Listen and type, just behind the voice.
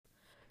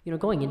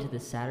Going into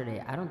this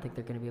Saturday, I don't think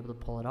they're going to be able to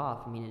pull it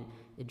off. I mean,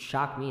 it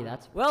shocked me.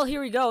 That's Well,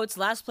 here we go. It's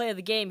last play of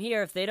the game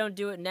here. If they don't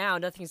do it now,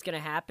 nothing's going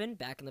to happen.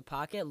 Back in the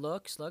pocket.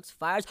 Looks,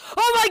 fires.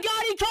 Oh my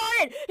god, he caught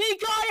it! He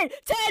caught it!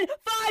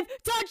 10-5,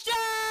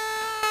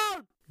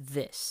 touchdown!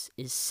 This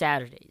is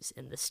Saturdays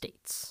in the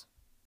States.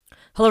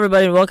 Hello,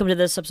 everybody, and welcome to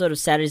this episode of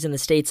Saturdays in the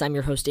States. I'm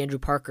your host, Andrew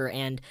Parker,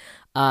 and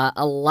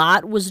a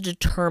lot was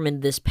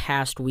determined this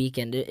past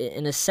weekend.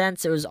 In a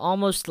sense, it was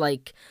almost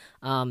like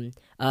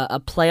a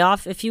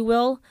playoff, if you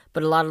will,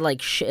 but a lot of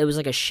it was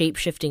like a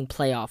shape-shifting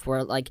playoff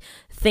where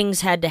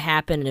things had to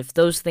happen, and if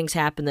those things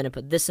happened, then it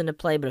put this into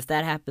play. But if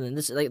that happened, then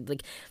this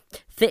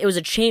it was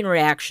a chain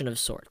reaction of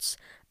sorts.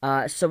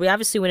 So we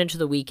obviously went into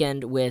the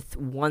weekend with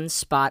one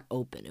spot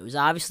open. It was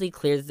obviously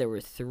clear that there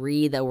were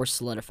three that were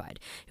solidified.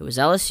 It was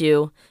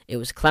LSU, it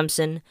was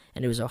Clemson,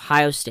 and it was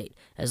Ohio State.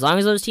 As long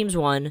as those teams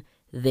won,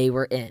 they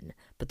were in.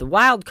 But the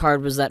wild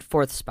card was that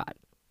fourth spot.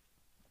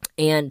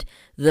 And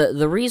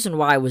the reason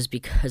why was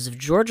because if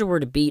Georgia were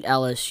to beat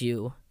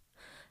LSU,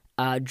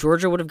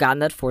 Georgia would have gotten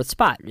that fourth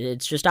spot.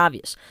 It's just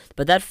obvious.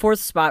 But that fourth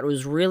spot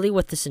was really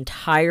what this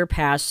entire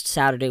past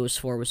Saturday was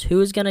for, was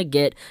who is going to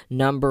get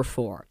number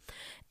 4.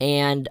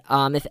 And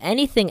if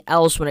anything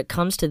else, when it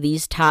comes to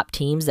these top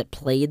teams that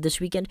played this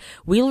weekend,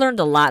 we learned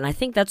a lot. And I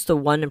think that's the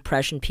one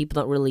impression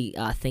people don't really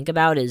think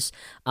about is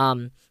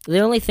they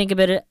only think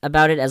about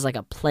it as like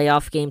a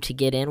playoff game to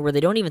get in, where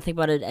they don't even think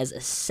about it as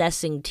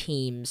assessing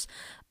teams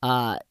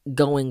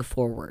going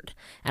forward.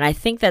 And I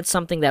think that's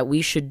something that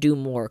we should do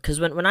more. Because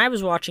when I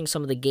was watching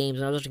some of the games,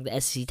 when I was watching the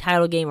SEC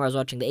title game, or I was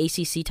watching the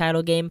ACC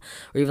title game,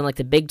 or even like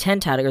the Big 10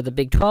 title or the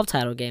Big 12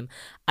 title game,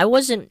 I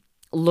wasn't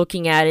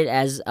looking at it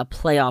as a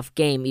playoff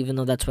game, even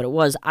though that's what it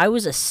was. I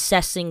was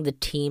assessing the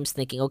teams,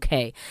 thinking,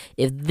 okay,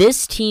 if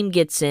this team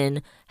gets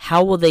in,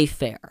 how will they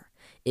fare?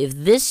 If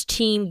this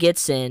team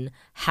gets in,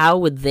 how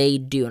would they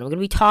do? And I'm going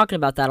to be talking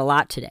about that a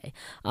lot today.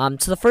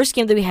 So the first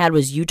game that we had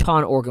was Utah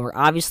and Oregon, where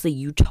obviously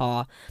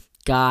Utah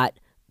got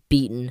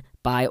beaten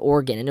by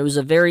Oregon. And it was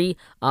a very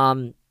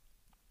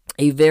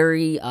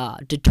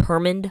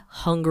determined,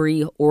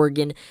 hungry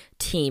Oregon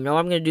team. Now what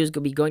I'm going to do is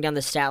be going down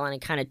the stat line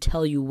and kind of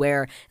tell you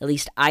where, at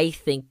least I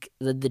think,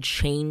 the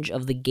change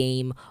of the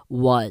game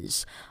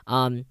was.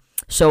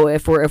 So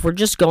if we're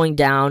just going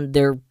down,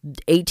 they're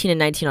 18 and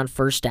 19 on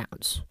first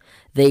downs.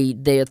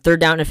 Their third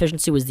down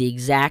efficiency was the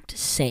exact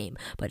same.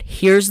 But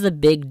here's the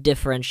big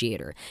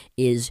differentiator,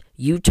 is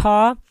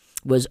Utah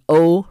was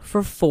 0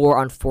 for 4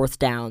 on fourth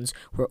downs,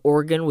 where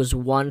Oregon was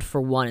 1 for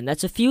 1. And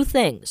that's a few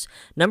things.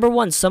 Number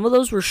one, some of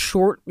those were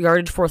short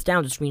yardage fourth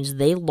downs, which means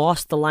they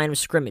lost the line of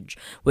scrimmage,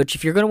 which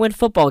if you're going to win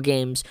football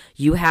games,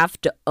 you have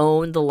to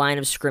own the line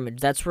of scrimmage.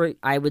 That's where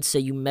I would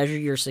say you measure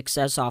your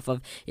success off of,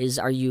 is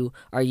are you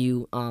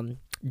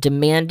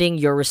demanding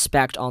your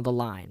respect on the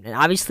line. And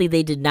obviously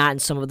they did not in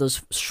some of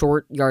those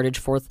short yardage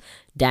fourth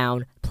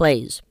down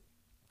plays.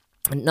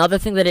 Another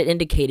thing that it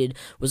indicated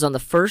was on the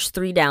first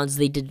 3 downs,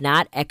 they did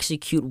not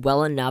execute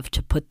well enough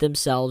to put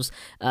themselves,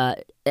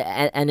 and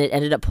it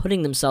ended up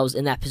putting themselves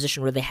in that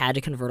position where they had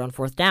to convert on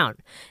fourth down.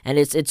 And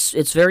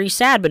it's very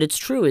sad, but it's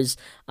true, is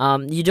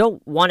you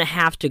don't want to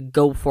have to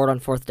go for it on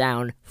fourth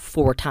down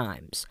 4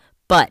 times.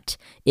 But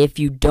if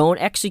you don't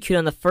execute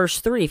on the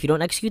first 3, if you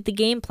don't execute the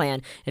game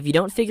plan, if you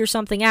don't figure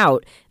something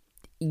out,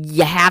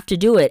 you have to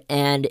do it,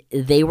 and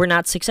they were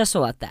not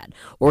successful at that.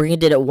 Oregon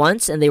did it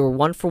once, and they were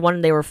 1 for 1,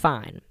 and they were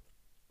fine.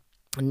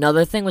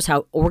 Another thing was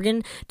how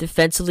Oregon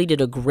defensively did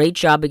a great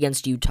job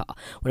against Utah.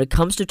 When it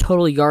comes to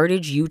total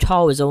yardage,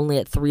 Utah was only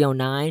at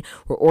 309,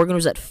 where Oregon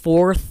was at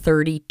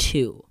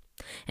 432.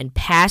 And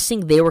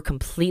passing, they were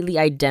completely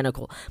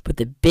identical. But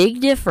the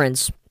big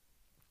difference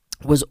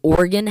was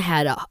Oregon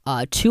had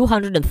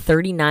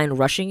 239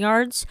 rushing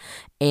yards,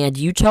 and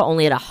Utah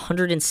only had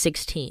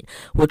 116,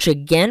 which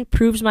again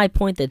proves my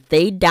point that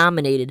they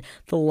dominated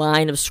the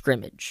line of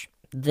scrimmage.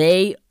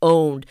 They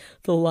owned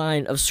the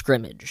line of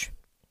scrimmage.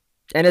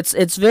 And it's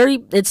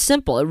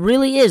simple. It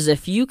really is.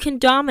 If you can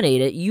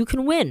dominate it, you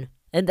can win.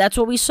 And that's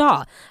what we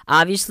saw.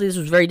 Obviously, this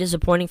was very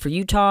disappointing for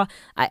Utah.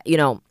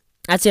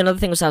 I'd say another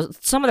thing was how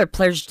some of their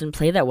players didn't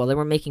play that well. They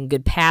weren't making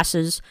good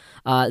passes.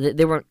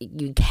 They weren't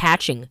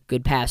catching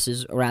good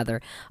passes,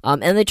 rather.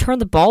 And they turned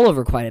the ball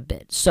over quite a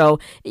bit. So,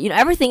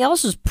 everything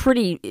else was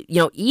pretty,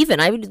 even.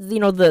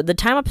 The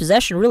time of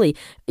possession, really,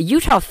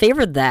 Utah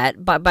favored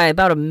that by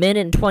about a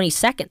minute and 20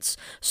 seconds.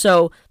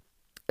 So,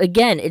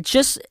 again, it's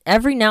just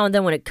every now and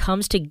then when it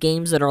comes to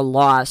games that are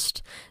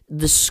lost,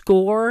 the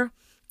score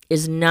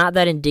is not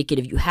that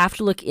indicative. You have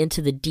to look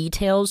into the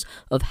details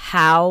of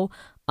how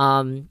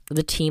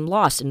the team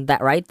lost, and that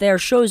right there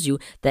shows you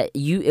that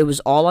it was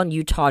all on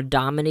Utah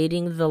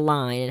dominating the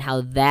line, and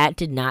how that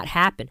did not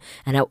happen,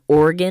 and how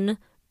Oregon,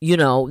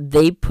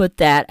 they put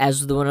that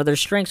as one of their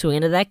strengths going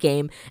into that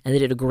game, and they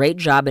did a great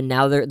job, and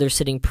now they're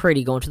sitting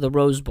pretty going to the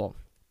Rose Bowl.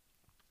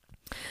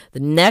 The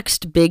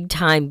next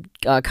big-time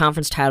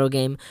conference title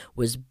game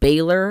was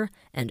Baylor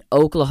and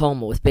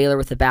Oklahoma, with Baylor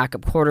with the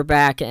backup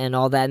quarterback and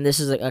all that. And this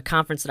is a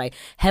conference that I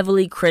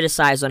heavily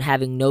criticized on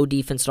having no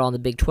defense at all in the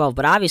Big 12.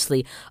 But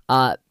obviously,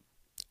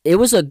 it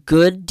was a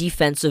good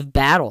defensive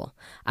battle.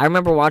 I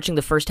remember watching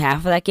the first half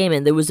of that game,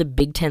 and there was a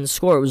Big Ten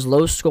score. It was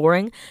low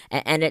scoring,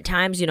 and at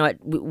times,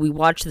 we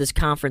watch this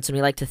conference, and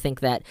we like to think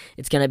that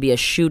it's going to be a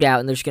shootout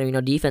and there's going to be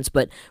no defense.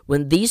 But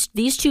when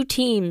these two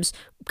teams,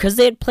 because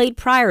they had played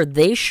prior,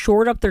 they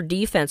shored up their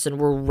defense and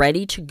were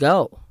ready to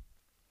go.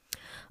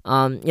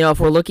 If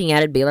we're looking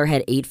at it, Baylor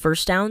had 8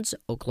 first downs,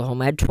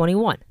 Oklahoma had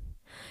 21.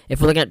 If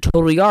we're looking at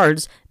total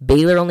yards,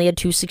 Baylor only had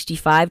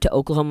 265 to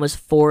Oklahoma's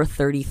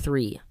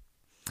 433.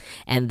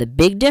 And the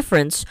big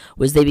difference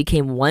was they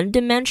became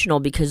one-dimensional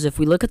because if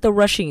we look at the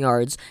rushing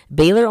yards,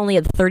 Baylor only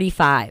had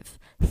 35.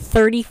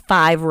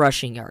 35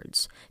 rushing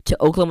yards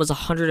to Oklahoma's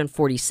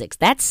 146.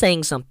 That's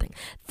saying something.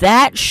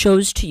 That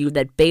shows to you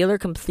that Baylor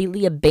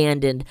completely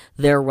abandoned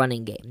their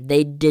running game.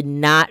 They did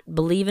not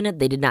believe in it.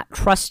 They did not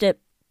trust it.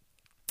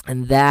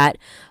 And that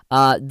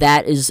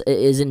is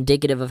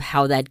indicative of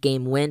how that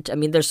game went. I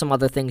mean, there's some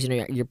other things.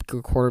 Your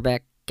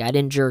quarterback got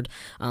injured,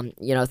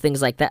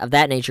 things like that of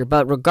that nature.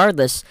 But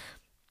regardless,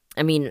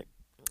 I mean,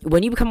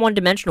 when you become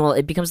one-dimensional,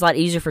 it becomes a lot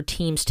easier for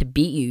teams to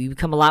beat you. You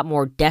become a lot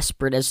more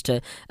desperate as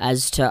to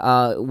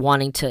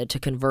wanting to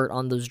convert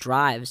on those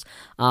drives.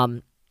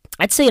 I'd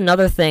say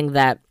another thing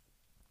that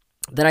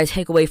I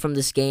take away from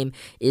this game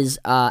is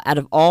out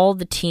of all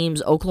the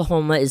teams,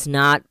 Oklahoma is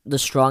not the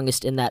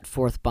strongest in that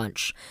fourth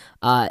bunch.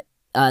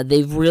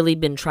 They've really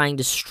been trying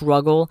to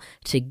struggle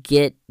to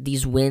get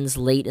these wins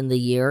late in the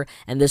year,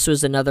 and this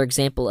was another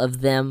example of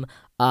them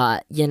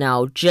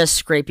just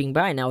scraping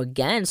by. Now,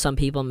 again, some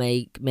people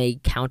may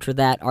counter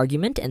that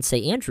argument and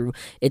say, Andrew,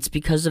 it's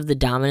because of the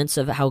dominance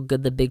of how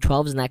good the Big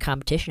 12 is in that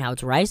competition, how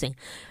it's rising.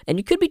 And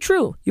it could be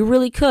true. You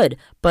really could.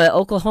 But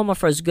Oklahoma,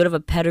 for as good of a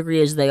pedigree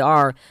as they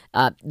are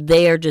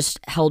just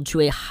held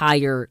to a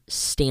higher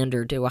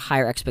standard, to a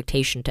higher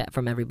expectation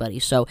from everybody.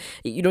 So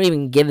you don't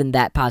even given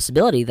that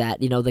possibility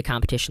that, the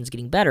competition's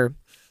getting better.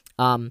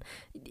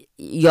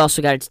 You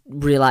also got to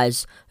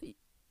realize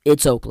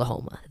it's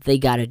Oklahoma. They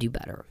got to do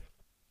better.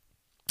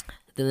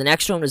 Then the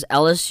next one was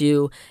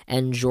LSU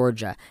and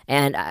Georgia.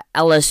 And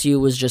LSU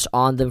was just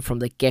on them from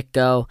the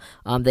get-go.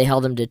 They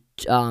held them to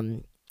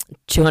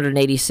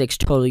 286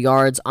 total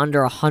yards,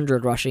 under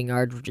 100 rushing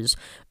yards, which is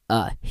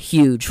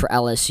huge for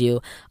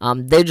LSU.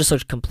 They just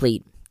looked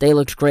complete. They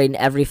looked great in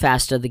every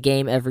facet of the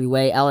game, every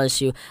way.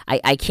 LSU,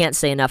 I can't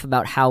say enough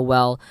about how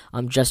well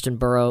Justin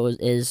Burrows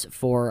is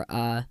for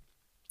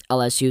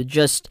LSU.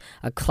 Just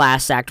a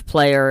class act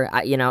player.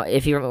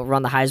 If you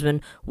run the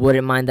Heisman,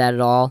 wouldn't mind that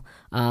at all.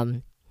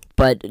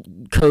 But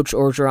Coach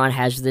Orgeron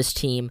has this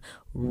team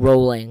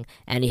rolling,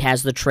 and he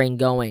has the train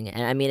going.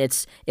 And I mean,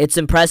 it's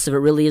impressive. It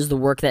really is the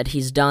work that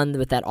he's done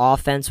with that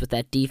offense, with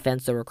that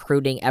defense, the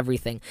recruiting,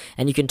 everything.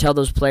 And you can tell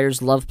those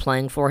players love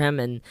playing for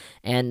him,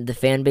 and the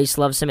fan base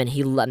loves him,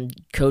 and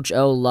Coach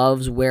O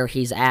loves where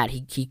he's at.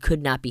 He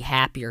could not be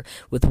happier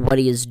with what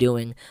he is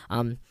doing.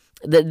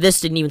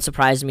 This didn't even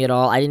surprise me at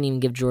all. I didn't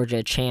even give Georgia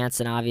a chance,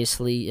 and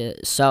obviously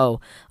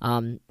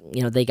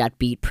they got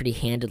beat pretty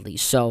handedly.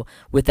 So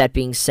with that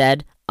being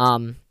said,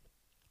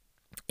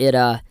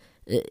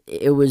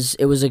 it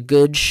was a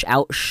good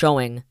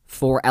showing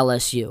for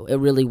LSU. It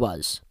really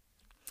was.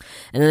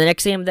 And then the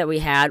next game that we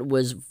had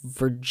was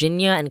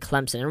Virginia and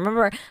Clemson. And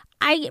remember,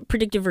 I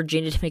predicted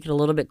Virginia to make it a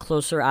little bit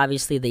closer.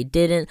 Obviously, they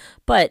didn't,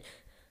 but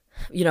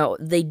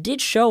they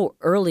did show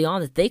early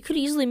on that they could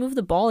easily move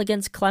the ball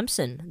against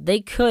Clemson.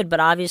 They could, but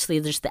obviously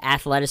just the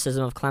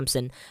athleticism of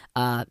Clemson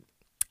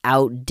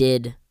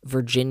outdid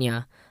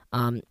Virginia.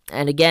 And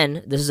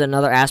again, this is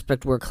another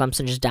aspect where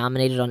Clemson just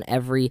dominated on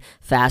every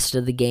facet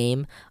of the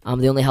game.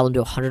 They only held them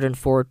to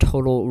 104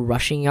 total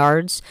rushing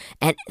yards,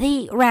 and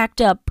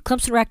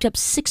Clemson racked up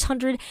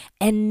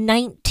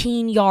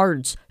 619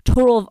 yards,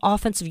 total of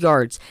offensive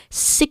yards,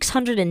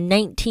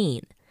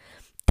 619.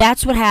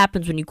 That's what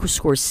happens when you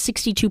score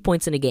 62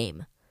 points in a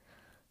game.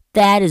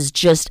 That is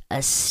just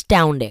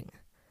astounding.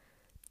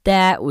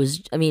 That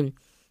was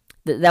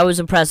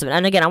impressive.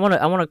 And again, I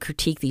want to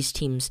critique these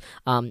teams,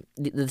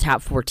 the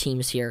top 4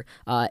 teams here,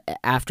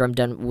 after I'm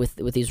done with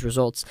these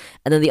results.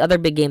 And then the other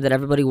big game that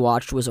everybody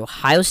watched was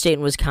Ohio State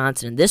and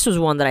Wisconsin. And this was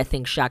one that I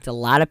think shocked a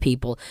lot of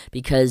people,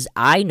 because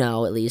I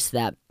know at least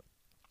that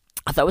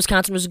I thought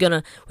Wisconsin was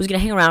gonna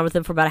hang around with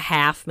them for about a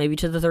half, maybe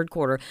to the third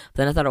quarter. But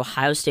then I thought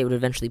Ohio State would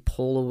eventually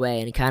pull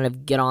away and kind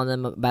of get on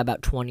them by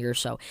about 20 or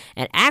so.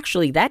 And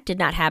actually, that did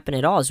not happen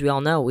at all. As we all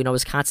know,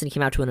 Wisconsin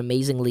came out to an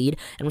amazing lead,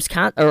 and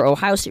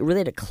Ohio State really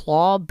had to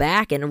claw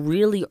back and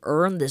really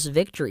earn this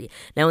victory.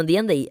 Now, in the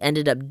end, they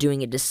ended up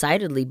doing it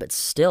decidedly, but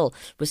still,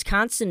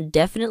 Wisconsin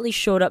definitely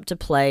showed up to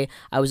play.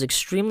 I was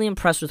extremely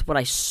impressed with what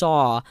I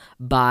saw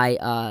by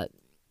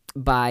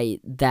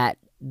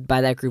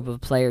that group of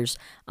players.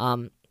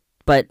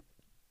 But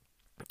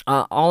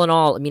all in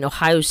all,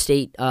 Ohio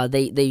State,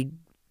 they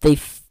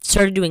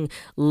started doing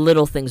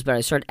little things better.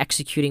 They started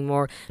executing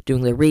more,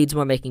 doing their reads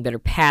more, making better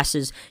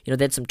passes. They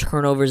had some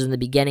turnovers in the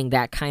beginning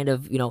that kind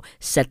of,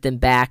 set them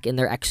back in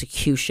their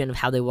execution of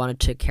how they wanted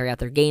to carry out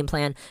their game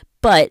plan.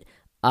 But,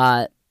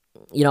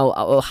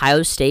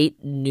 Ohio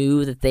State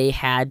knew that they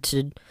had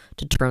to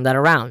turn that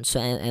around,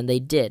 and they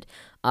did.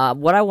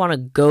 What I want to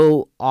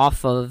go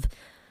off of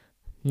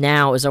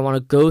now is I want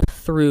to go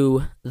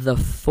through the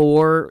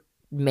 4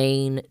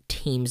 main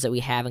teams that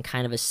we have and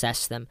kind of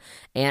assess them.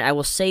 And I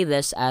will say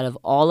this, out of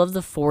all of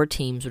the 4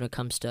 teams when it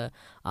comes to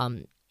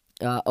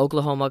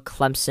Oklahoma,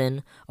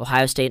 Clemson,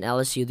 Ohio State, and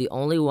LSU, the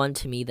only one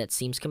to me that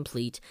seems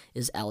complete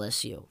is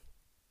LSU.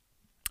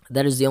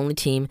 That is the only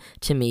team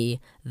to me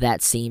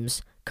that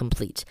seems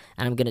complete.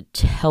 And I'm going to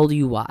tell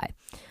you why.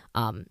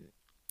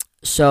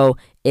 So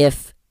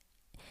if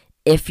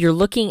you're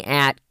looking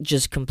at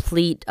just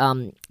complete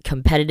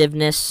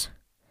competitiveness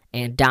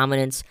and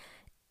dominance,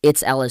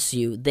 it's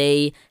LSU.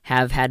 They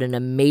have had an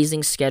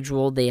amazing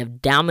schedule. They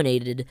have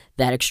dominated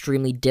that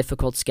extremely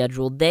difficult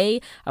schedule.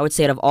 They, I would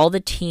say, out of all the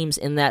teams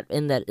in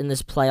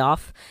this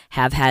playoff,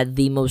 have had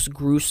the most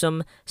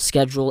gruesome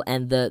schedule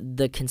and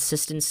the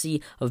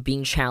consistency of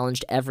being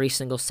challenged every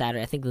single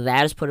Saturday. I think that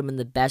has put them in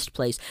the best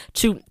place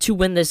to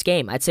win this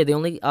game. I'd say the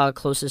only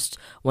closest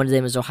one to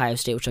them is Ohio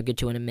State, which I'll get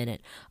to in a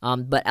minute.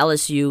 But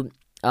LSU,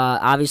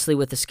 obviously,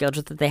 with the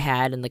schedule that they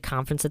had and the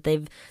conference that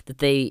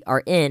they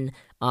are in,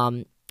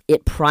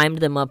 it primed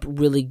them up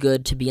really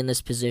good to be in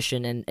this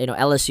position. And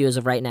LSU as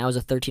of right now is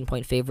a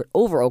 13-point favorite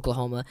over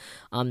Oklahoma,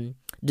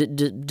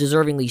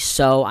 deservingly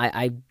so.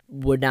 I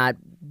would not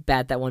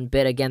bat that one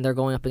bit. Again, they're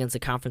going up against a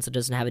conference that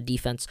doesn't have a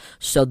defense,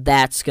 so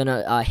that's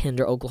gonna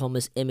hinder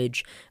Oklahoma's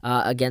image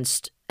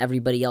against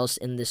everybody else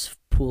in this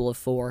pool of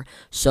 4.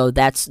 So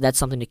that's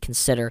something to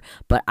consider.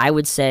 But I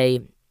would say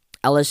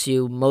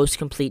LSU, most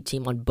complete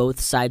team on both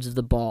sides of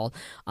the ball.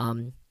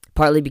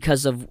 Partly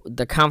because of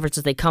the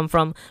conferences they come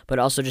from, but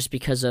also just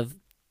because of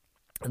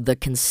the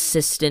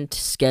consistent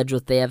schedule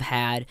that they have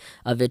had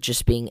of it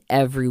just being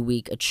every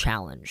week a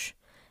challenge.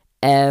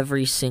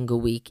 Every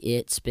single week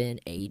it's been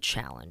a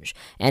challenge.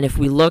 And if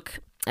we look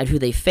at who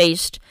they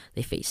faced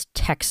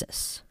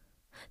Texas,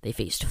 they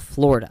faced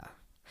Florida,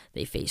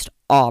 they faced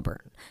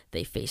Auburn,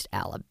 they faced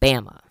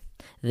Alabama,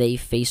 they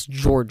faced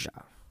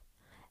Georgia.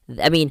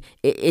 I mean,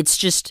 it's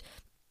just,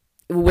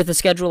 with a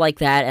schedule like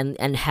that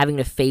and having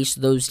to face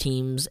those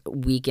teams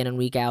week in and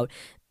week out,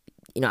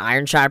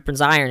 iron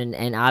sharpens iron,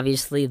 and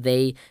obviously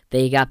they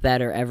got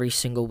better every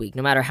single week.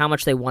 No matter how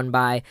much they won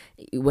by,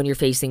 when you're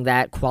facing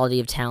that quality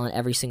of talent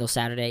every single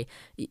Saturday,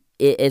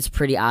 it's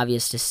pretty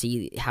obvious to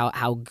see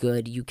how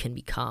good you can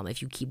become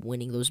if you keep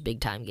winning those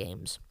big-time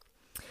games.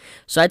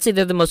 So I'd say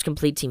they're the most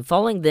complete team.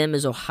 Following them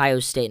is Ohio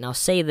State, and I'll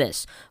say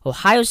this.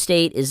 Ohio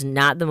State is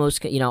not the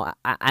most,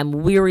 I'm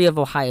weary of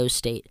Ohio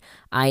State.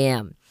 I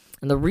am.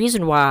 And the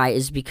reason why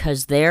is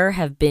because there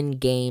have been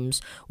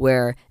games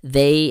where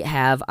they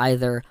have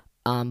either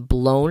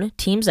blown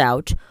teams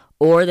out,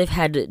 or they've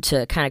had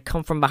to kind of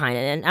come from behind.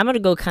 And I'm going to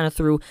go kind of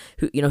through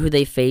who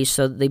they faced.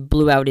 So they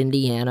blew out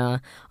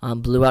Indiana,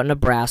 blew out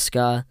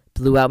Nebraska,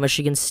 blew out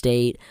Michigan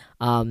State.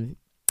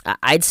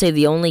 I'd say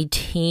the only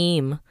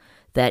team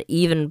that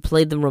even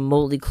played them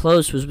remotely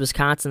close was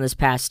Wisconsin this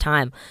past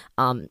time.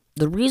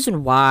 The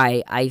reason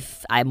why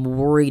I'm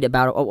worried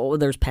about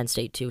there's Penn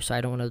State too, so I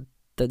don't want to.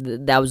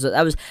 That was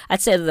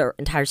I'd say their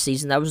entire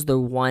season that was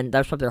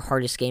probably their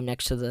hardest game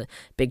next to the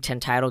Big Ten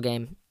title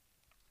game.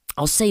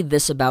 I'll say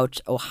this about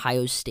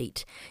Ohio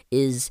State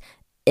is,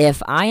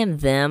 if I am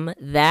them,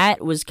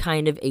 that was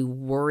kind of a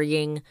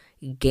worrying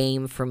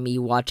game for me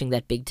watching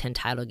that Big Ten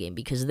title game,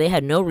 because they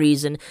had no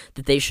reason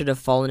that they should have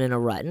fallen in a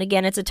rut. And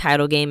again, it's a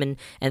title game,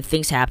 and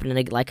things happen.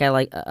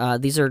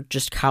 And these are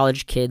just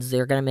college kids.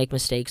 They're gonna make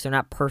mistakes. They're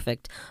not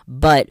perfect,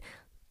 but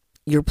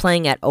you're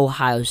playing at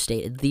Ohio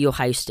State, the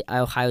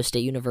Ohio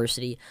State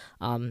University.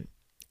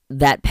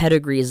 That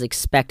pedigree is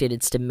expected.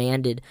 It's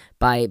demanded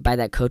by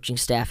that coaching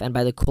staff and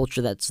by the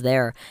culture that's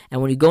there.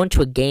 And when you go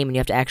into a game and you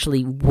have to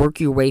actually work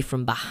your way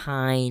from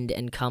behind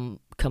and come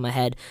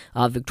ahead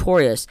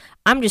victorious,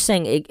 I'm just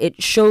saying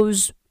it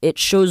shows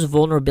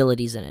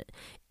vulnerabilities in it.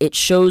 It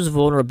shows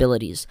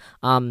vulnerabilities.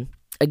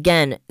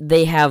 Again,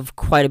 they have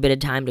quite a bit of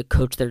time to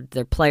coach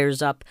their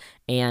players up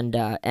and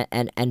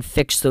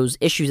fix those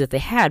issues that they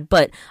had.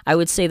 But I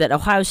would say that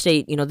Ohio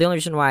State, the only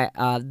reason why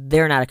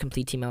they're not a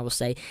complete team, I will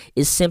say,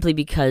 is simply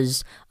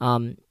because,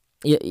 and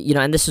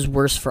this is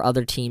worse for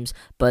other teams,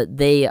 but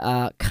they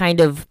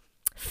kind of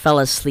fell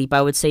asleep,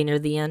 I would say, near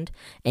the end.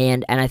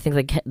 And I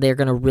think they're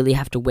going to really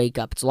have to wake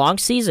up. It's a long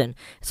season.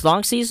 It's a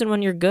long season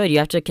when you're good. You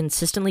have to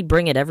consistently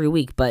bring it every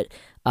week. But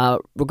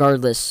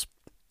regardless,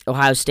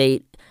 Ohio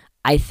State,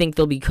 I think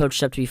they'll be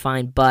coached up to be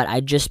fine, but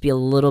I'd just be a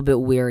little bit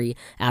weary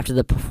after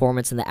the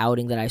performance and the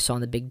outing that I saw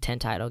in the Big Ten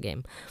title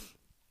game.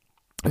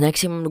 The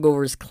next team I'm going to go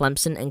over is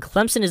Clemson, and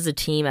Clemson is the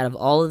team out of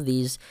all of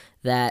these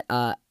that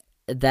I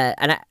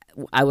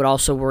would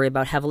also worry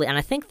about heavily, and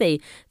I think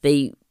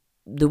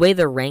the way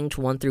they're ranked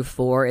 1 through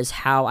 4 is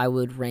how I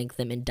would rank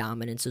them in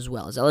dominance as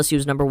well. As LSU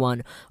is number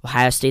 1,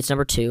 Ohio State's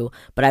number 2,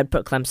 but I'd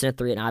put Clemson at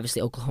 3 and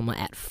obviously Oklahoma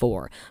at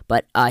 4.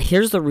 But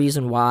here's the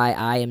reason why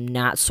I am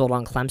not sold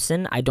on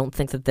Clemson. I don't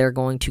think that they're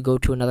going to go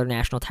to another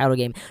national title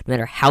game no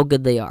matter how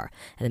good they are.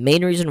 And the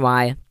main reason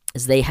why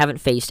is they haven't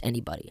faced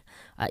anybody.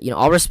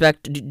 All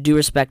respect, due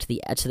respect to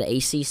the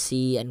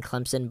ACC and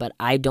Clemson, but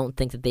I don't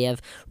think that they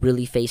have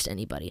really faced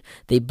anybody.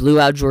 They blew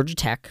out Georgia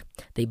Tech.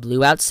 They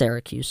blew out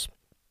Syracuse.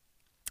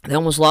 They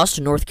almost lost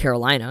to North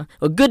Carolina,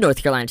 a good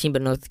North Carolina team,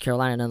 but North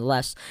Carolina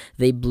nonetheless.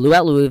 They blew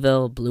out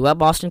Louisville, blew out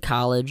Boston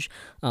College,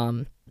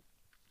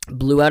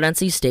 blew out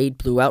NC State,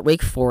 blew out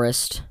Wake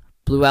Forest,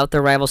 blew out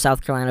their rival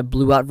South Carolina,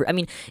 blew out. I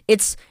mean,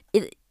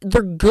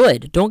 they're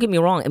good. Don't get me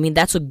wrong. I mean,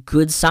 that's a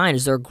good sign.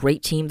 Is they're a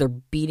great team. They're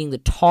beating the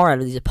tar out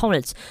of these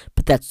opponents.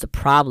 But that's the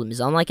problem.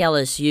 Is unlike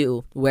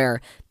LSU,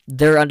 where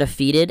they're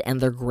undefeated and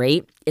they're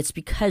great, it's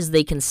because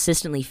they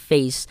consistently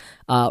face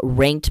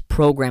ranked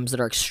programs that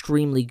are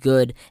extremely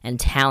good and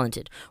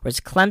talented.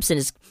 Whereas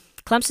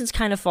Clemson's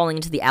kind of falling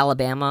into the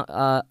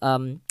Alabama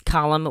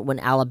column when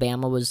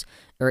Alabama was,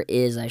 or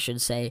is, I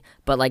should say,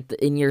 but like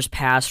in years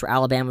past where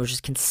Alabama was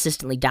just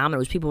consistently dominant,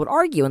 which people would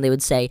argue and they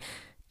would say,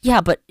 yeah,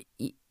 but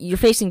you're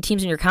facing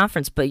teams in your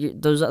conference, but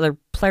those other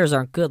players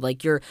aren't good.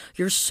 Like you're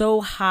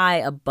so high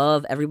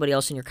above everybody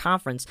else in your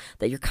conference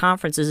that your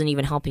conference isn't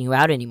even helping you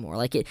out anymore.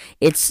 Like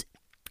it's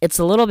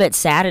a little bit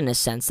sad in a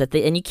sense that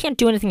and you can't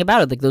do anything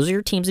about it. Like those are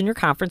your teams in your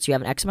conference. You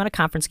have an X amount of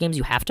conference games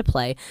you have to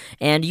play,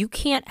 and you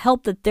can't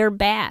help that they're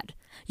bad.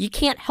 You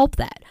can't help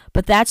that.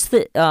 But that's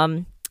the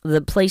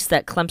place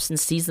that Clemson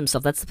sees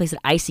themselves. That's the place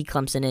that I see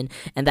Clemson in,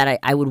 and that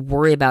I would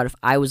worry about if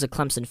I was a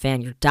Clemson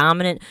fan. You're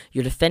dominant.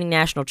 You're defending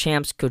national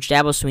champs. Coach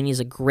Dabo Swinney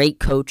is a great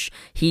coach.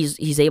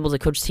 He's able to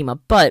coach the team up,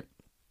 but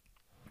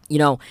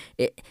the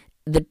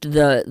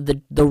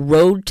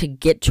road to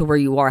get to where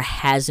you are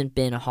hasn't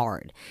been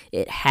hard.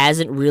 It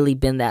hasn't really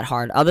been that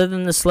hard. Other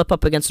than the slip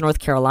up against North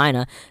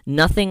Carolina,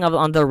 nothing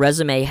on their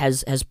resume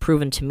has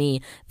proven to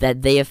me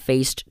that they have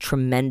faced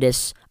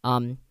tremendous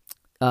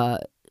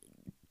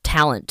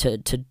talent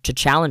to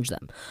challenge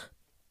them.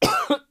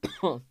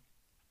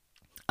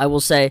 I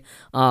will say,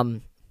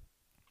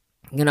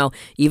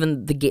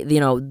 even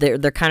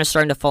they're kind of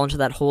starting to fall into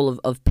that hole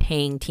of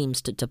paying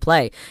teams to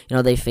play.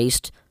 They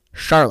faced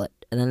Charlotte,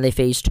 and then they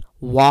faced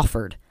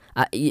Wofford.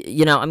 I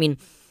mean,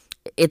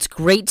 it's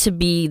great to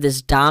be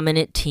this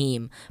dominant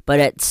team, but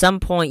at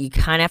some point you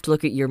kind of have to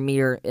look at your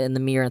mirror and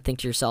think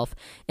to yourself,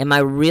 am I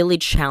really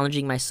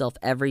challenging myself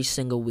every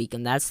single week?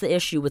 And that's the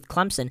issue with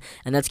Clemson,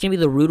 and that's going to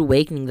be the rude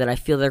awakening that I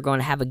feel they're going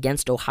to have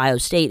against Ohio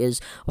State. Is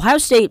Ohio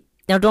State,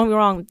 now don't get me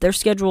wrong, their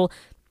schedule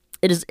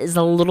is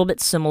a little bit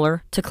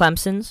similar to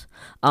Clemson's,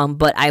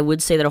 but I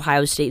would say that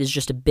Ohio State is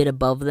just a bit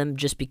above them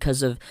just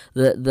because of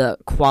the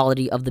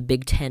quality of the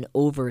Big Ten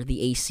over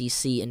the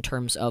ACC in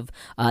terms of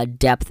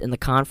depth in the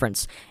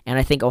conference. And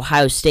I think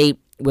Ohio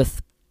State,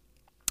 with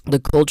the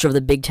culture of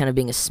the Big Ten of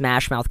being a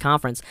smash-mouth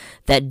conference,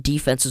 that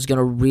defense is going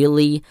to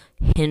really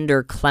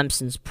hinder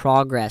Clemson's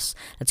progress.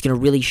 That's going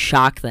to really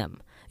shock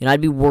them.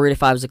 I'd be worried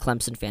if I was a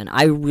Clemson fan.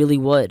 I really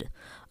would.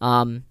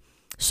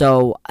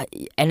 So,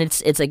 and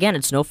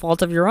it's no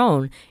fault of your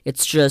own.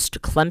 It's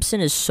just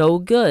Clemson is so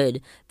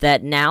good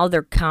that now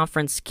their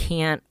conference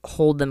can't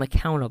hold them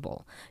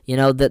accountable.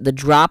 The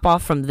drop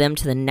off from them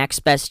to the next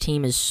best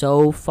team is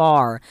so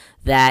far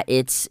that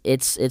it's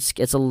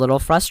a little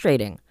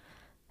frustrating.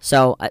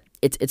 So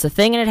it's a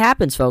thing, and it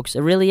happens, folks.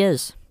 It really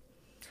is.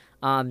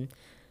 And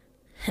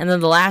then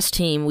the last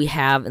team we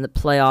have in the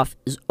playoff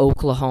is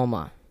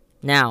Oklahoma.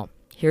 Now,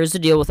 here's the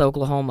deal with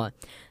Oklahoma.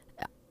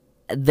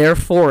 They're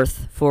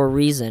fourth for a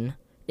reason,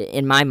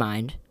 in my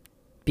mind,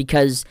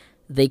 because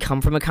they come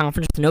from a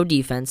conference with no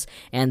defense,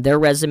 and their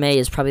resume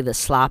is probably the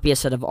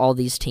sloppiest out of all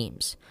these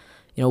teams.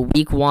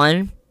 Week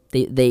one,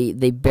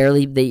 they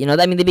barely,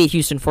 they beat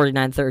Houston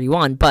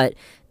 49-31, but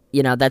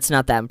that's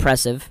not that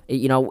impressive.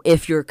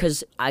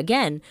 Because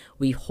again,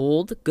 we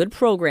hold good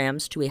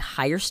programs to a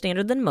higher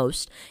standard than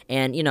most,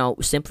 and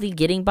simply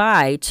getting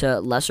by to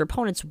lesser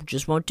opponents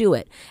just won't do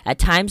it. At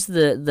times,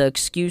 the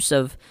excuse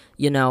of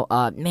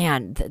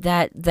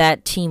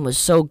that team was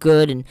so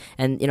good,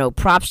 and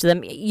props to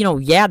them.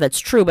 Yeah, that's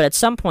true, but at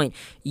some point,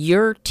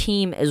 your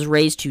team is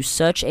raised to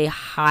such a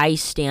high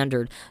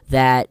standard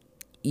that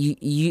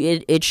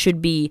it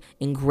should be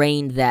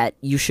ingrained that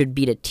you should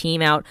beat a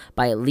team out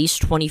by at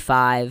least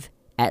 25,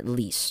 at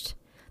least.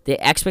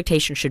 The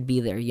expectation should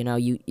be there.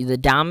 The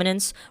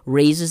dominance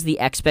raises the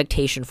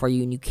expectation for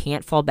you, and you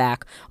can't fall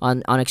back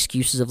on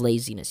excuses of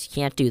laziness. You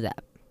can't do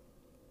that.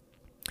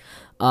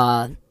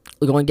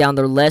 Going down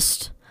their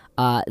list,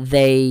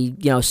 they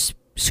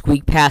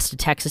squeaked past a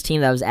Texas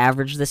team that was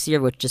average this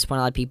year, which disappointed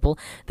a lot of people.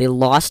 They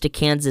lost to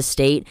Kansas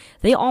State.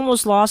 They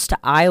almost lost to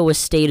Iowa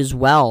State as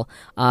well.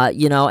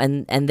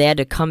 And they had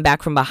to come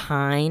back from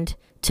behind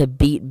to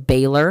beat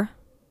Baylor,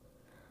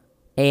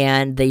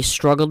 and they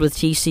struggled with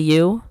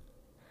TCU.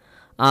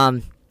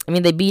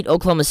 They beat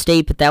Oklahoma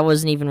State, but that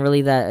wasn't even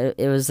really that.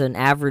 It was an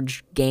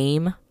average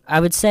game, I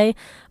would say.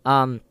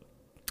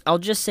 I'll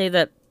just say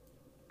that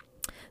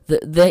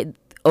the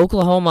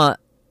Oklahoma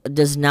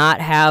does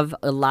not have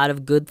a lot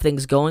of good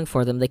things going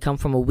for them. They come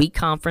from a weak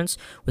conference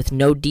with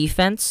no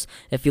defense.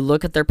 If you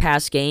look at their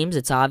past games,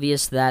 it's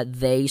obvious that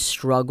they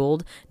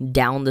struggled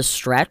down the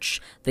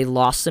stretch. They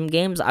lost some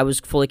games. I was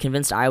fully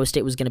convinced Iowa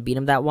State was going to beat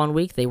them that one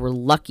week. They were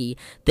lucky.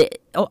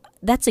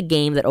 That's a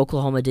game that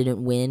Oklahoma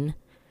didn't win.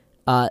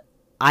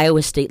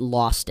 Iowa State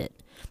lost it.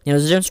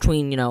 There's a difference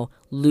between,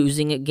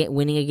 losing a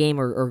winning a game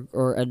or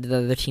the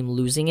other team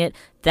losing it.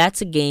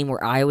 That's a game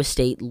where Iowa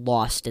State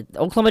lost it.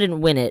 Oklahoma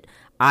didn't win it.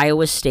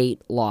 Iowa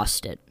State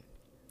lost it.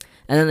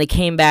 And then they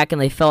came back and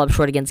they fell up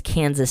short against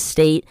Kansas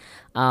State.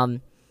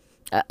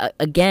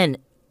 Again,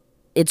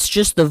 it's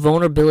just the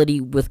vulnerability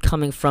with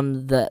coming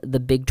from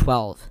the Big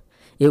 12.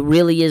 It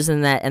really is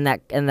in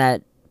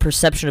that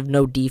perception of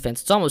no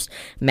defense. It's almost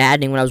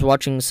maddening when I was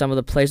watching some of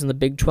the plays in the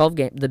Big 12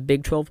 game. The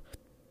Big 12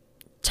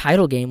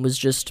 title game was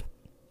just,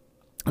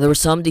 there were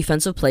some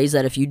defensive plays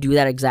that if you do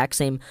that exact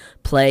same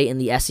play in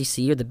the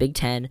SEC or the Big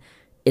 10,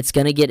 it's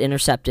going to get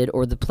intercepted,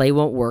 or the play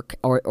won't work,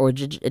 or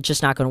it's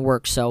just not going to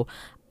work. So,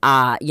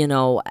 I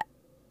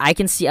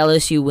can see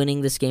LSU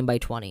winning this game by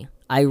 20.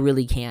 I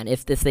really can.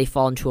 If they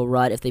fall into a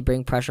rut, if they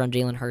bring pressure on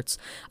Jalen Hurts.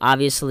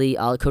 Obviously,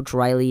 Coach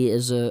Riley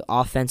is an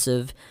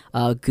offensive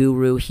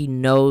guru. He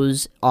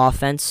knows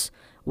offense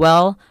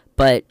well,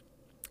 but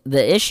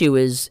the issue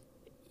is,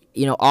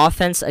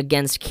 offense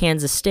against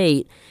Kansas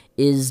State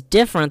is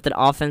different than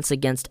offense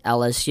against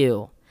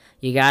LSU.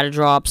 You got to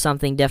draw up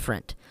something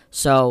different.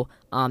 So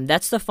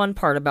that's the fun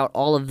part about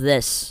all of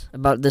this,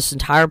 about this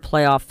entire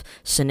playoff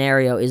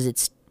scenario, is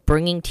it's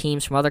bringing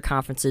teams from other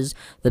conferences,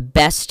 the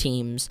best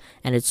teams,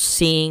 and it's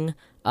seeing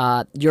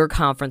your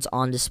conference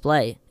on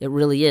display. It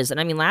really is. And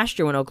I mean, last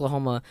year when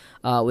Oklahoma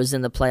was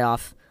in the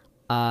playoff,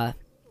 I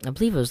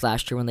believe it was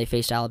last year when they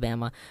faced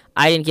Alabama,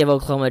 I didn't give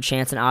Oklahoma a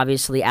chance, and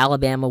obviously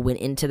Alabama went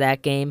into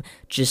that game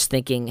just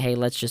thinking, hey,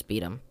 let's just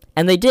beat them.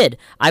 And they did.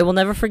 I will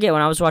never forget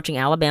when I was watching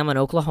Alabama and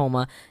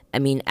Oklahoma. I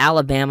mean,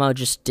 Alabama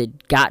just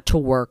got to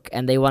work,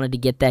 and they wanted to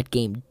get that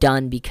game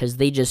done because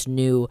they just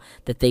knew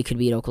that they could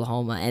beat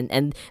Oklahoma.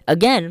 And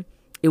again,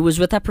 it was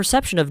with that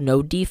perception of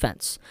no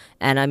defense.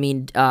 And I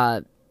mean,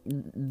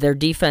 their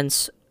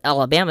defense,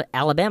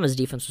 Alabama's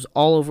defense was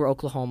all over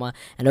Oklahoma,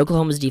 and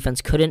Oklahoma's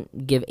defense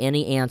couldn't give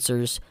any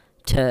answers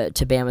to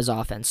Bama's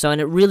offense. So, and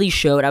it really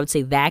showed. I would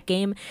say that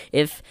game,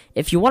 if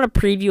you want a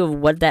preview of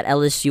what that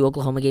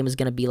LSU-Oklahoma game is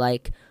going to be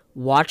like,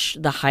 watch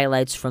the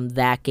highlights from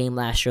that game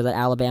last year, that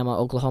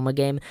Alabama-Oklahoma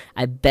game.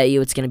 I bet you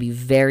it's going to be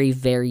very,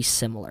 very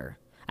similar.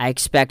 I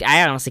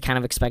honestly kind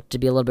of expect it to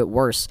be a little bit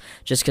worse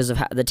just because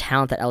of the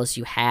talent that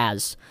LSU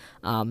has.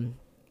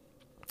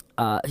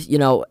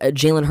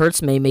 Jalen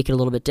Hurts may make it a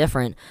little bit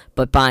different,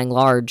 but by and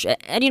large, and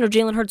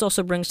Jalen Hurts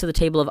also brings to the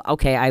table of,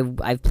 okay,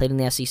 I've played in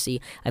the SEC,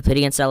 I played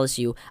against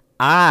LSU.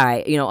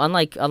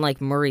 Unlike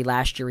Murray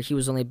last year, he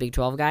was only a Big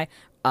 12 guy.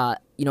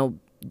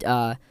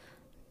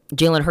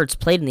 Jalen Hurts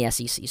played in the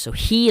SEC, so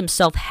he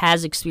himself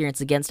has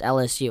experience against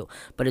LSU.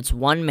 But it's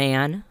one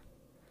man,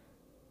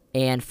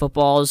 and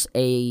football's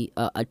a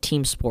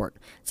team sport.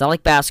 It's not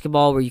like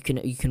basketball where you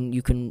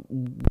can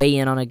weigh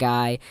in on a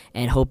guy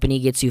and hoping he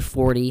gets you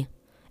 40,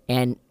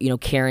 and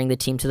carrying the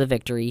team to the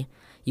victory.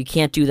 You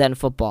can't do that in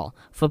football.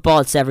 Football,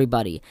 it's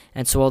everybody.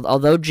 And so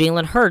although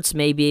Jalen Hurts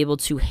may be able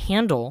to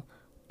handle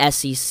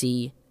SEC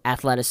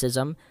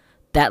athleticism,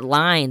 that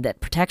line that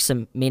protects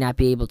him may not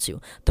be able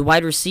to. The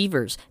wide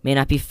receivers may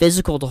not be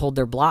physical to hold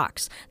their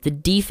blocks. The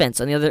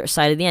defense on the other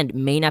side of the end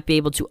may not be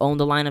able to own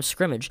the line of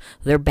scrimmage.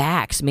 Their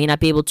backs may not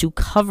be able to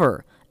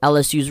cover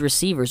LSU's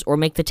receivers or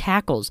make the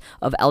tackles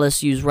of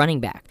LSU's running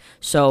back.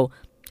 So,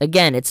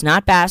 again, it's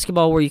not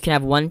basketball where you can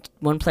have one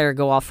player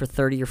go off for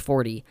 30 or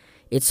 40.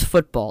 It's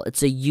football.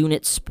 It's a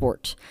unit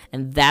sport.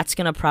 And that's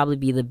going to probably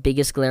be the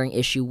biggest glaring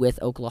issue with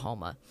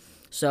Oklahoma.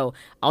 So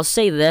I'll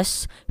say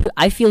this.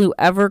 I feel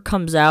whoever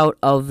comes out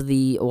of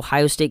the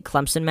Ohio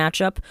State-Clemson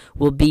matchup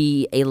will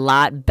be a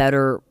lot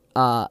better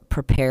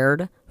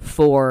prepared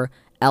for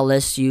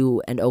LSU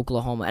and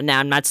Oklahoma. And now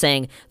I'm not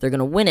saying they're going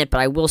to win it, but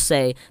I will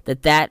say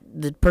that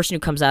the person who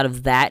comes out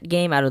of that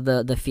game, out of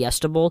the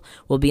Fiesta Bowl,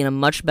 will be in a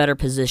much better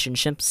position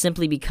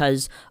simply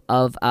because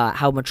of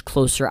how much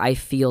closer I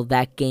feel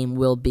that game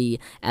will be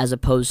as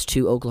opposed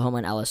to Oklahoma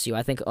and LSU.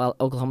 I think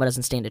Oklahoma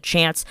doesn't stand a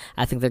chance.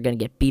 I think they're going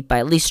to get beat by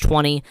at least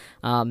 20.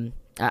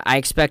 I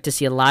expect to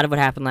see a lot of what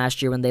happened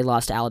last year when they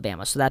lost to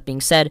Alabama. So that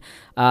being said,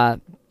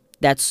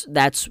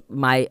 that's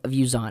my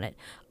views on it.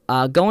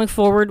 Going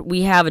forward,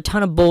 we have a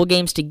ton of bowl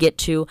games to get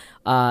to,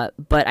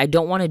 but I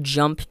don't want to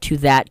jump to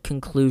that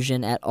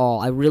conclusion at all.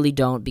 I really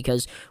don't,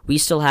 because we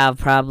still have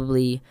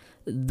probably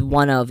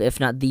one of, if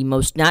not the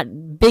most,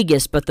 not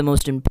biggest, but the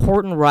most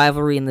important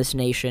rivalry in this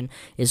nation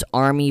is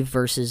Army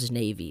versus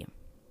Navy.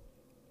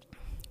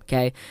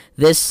 Okay,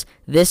 this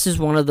is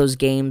one of those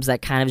games that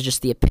kind of is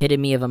just the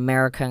epitome of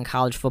America and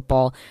college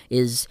football.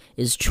 Is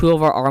two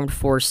of our armed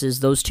forces,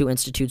 those two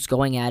institutes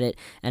going at it,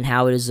 and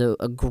how it is a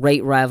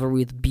great rivalry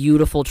with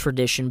beautiful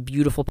tradition,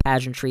 beautiful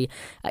pageantry.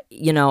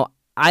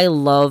 I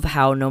love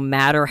how no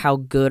matter how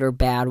good or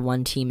bad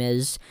one team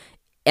is,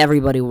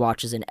 everybody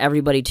watches and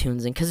everybody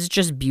tunes in because it's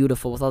just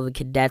beautiful with all the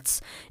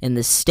cadets in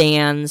the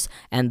stands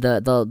and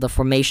the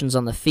formations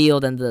on the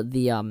field and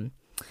the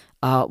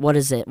what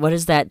is it? What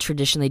is that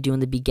tradition they do in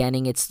the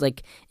beginning? It's the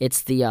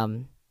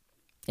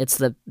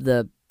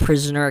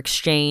prisoner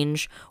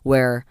exchange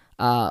where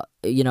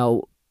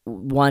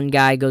one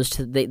guy goes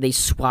to they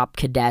swap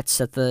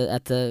cadets at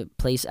the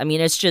place. I mean,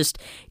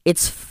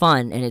 it's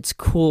fun and it's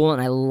cool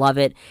and I love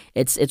it.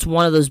 It's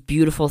one of those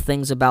beautiful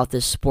things about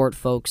this sport,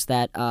 folks,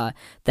 that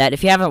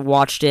if you haven't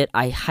watched it,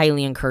 I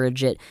highly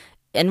encourage it.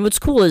 And what's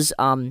cool is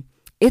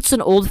it's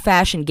an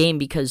old-fashioned game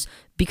because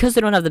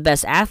they don't have the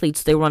best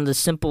athletes. They run the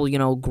simple,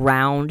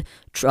 ground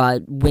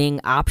wing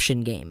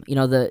option game.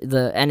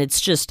 And it's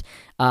just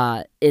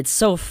it's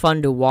so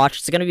fun to watch.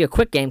 It's going to be a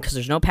quick game because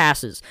there's no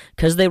passes.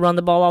 Because they run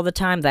the ball all the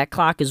time, that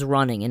clock is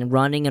running and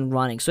running and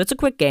running. So it's a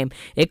quick game.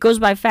 It goes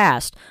by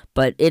fast,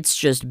 but it's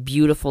just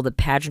beautiful. The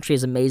pageantry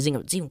is amazing.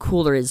 What's even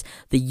cooler is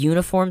the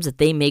uniforms that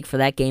they make for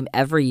that game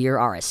every year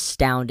are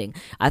astounding.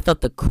 I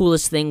thought the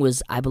coolest thing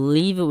was, I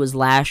believe it was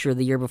last year or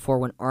the year before,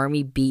 when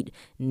Army beat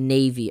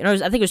Navy. I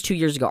think it was 2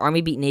 years ago.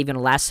 Army beat Navy on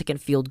a last-second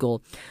field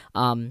goal.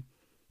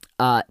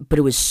 But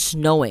it was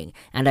snowing,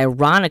 and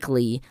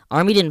ironically,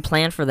 Army didn't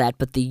plan for that,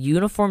 but the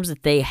uniforms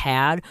that they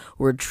had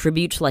were a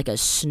tribute to like a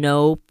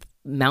snow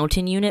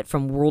mountain unit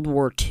from World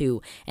War II,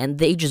 and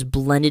they just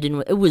blended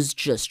in. It was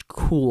just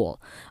cool.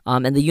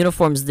 And the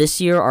uniforms this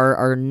year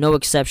are no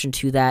exception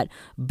to that.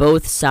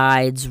 Both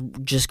sides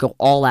just go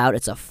all out.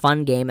 It's a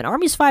fun game, and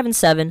Army's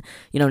 5-7.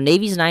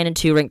 Navy's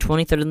 9-2, ranked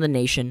 23rd in the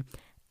nation.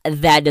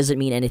 That doesn't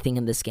mean anything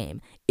in this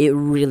game. It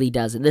really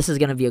doesn't. This is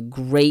going to be a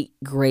great,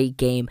 great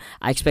game.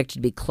 I expect it to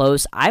be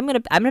close. I'm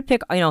gonna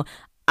pick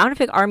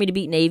Army to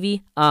beat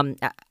Navy.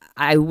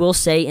 I will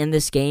say in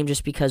this game,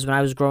 just because when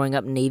I was growing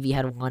up, Navy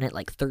had won it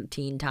like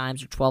 13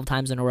 times or 12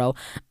 times in a row.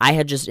 I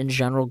had just in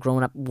general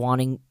grown up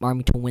wanting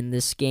Army to win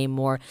this game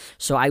more.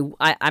 So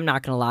I'm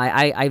not gonna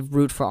lie. I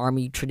root for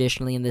Army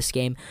traditionally in this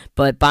game,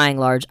 but by and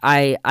large,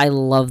 I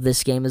love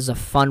this game. It's a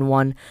fun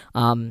one.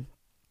 And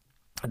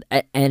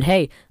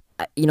hey.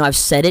 I've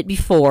said it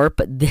before,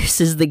 but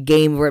this is the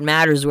game where it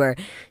matters, where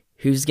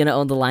who's going to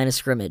own the line of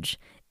scrimmage.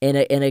 In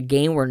a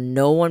game where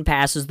no one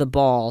passes the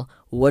ball,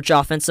 which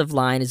offensive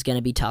line is going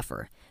to be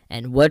tougher?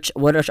 And which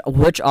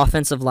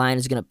offensive line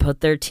is going to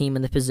put their team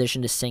in the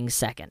position to sing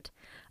second?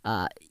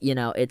 We'll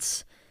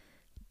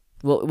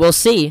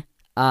see.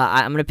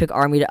 I'm going to pick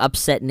Army to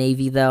upset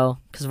Navy, though,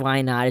 because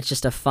why not? It's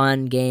just a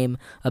fun game,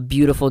 a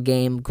beautiful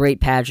game, great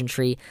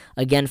pageantry.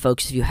 Again,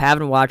 folks, if you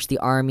haven't watched the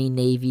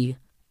Army-Navy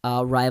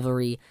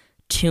rivalry,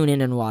 tune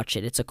in and watch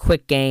it. It's a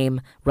quick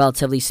game,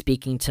 relatively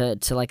speaking, to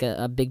like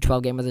a Big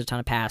 12 game where there's a ton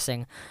of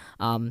passing.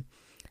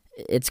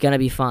 It's going to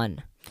be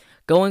fun.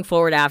 Going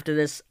forward after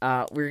this,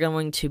 we're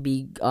going to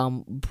be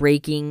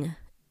breaking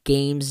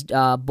games,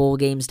 bowl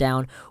games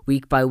down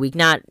week by week,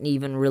 not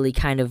even really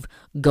kind of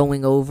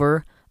going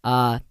over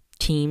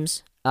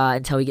teams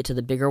until we get to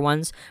the bigger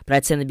ones. But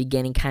I'd say in the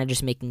beginning, kind of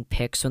just making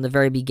picks. So in the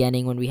very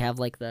beginning, when we have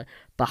like the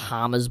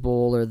Bahamas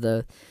Bowl or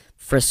the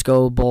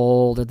Frisco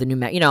Bowl or the New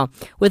Mexico,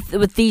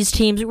 with these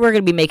teams, we're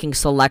going to be making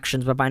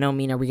selections, but by no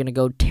means are we going to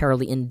go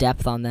terribly in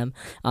depth on them.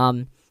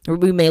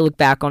 We may look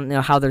back on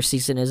how their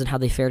season is and how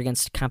they fared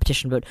against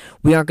competition, but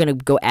we aren't going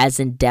to go as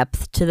in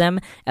depth to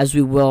them as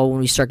we will when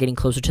we start getting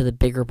closer to the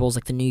bigger bowls,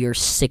 like the New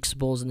Year's 6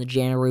 bowls and the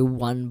January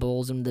 1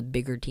 bowls, and the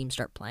bigger teams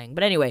start playing.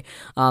 But anyway,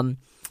 fun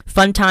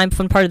time,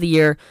 fun part of the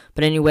year.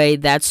 But anyway,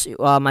 that's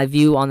my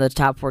view on the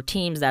top 4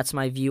 teams. That's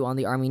my view on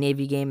the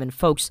Army-Navy game. And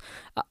folks,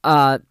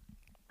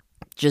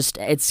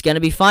 it's going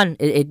to be fun.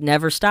 It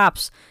never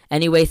stops.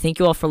 Anyway, thank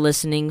you all for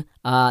listening.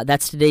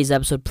 That's today's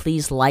episode.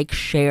 Please like,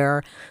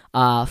 share,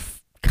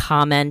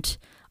 comment,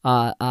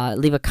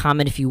 leave a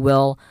comment if you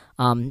will.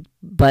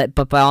 But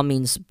by all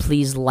means,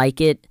 please like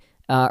it,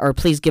 or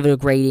please give it a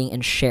rating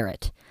and share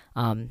it.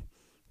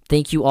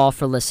 Thank you all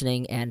for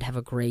listening, and have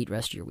a great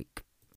rest of your week.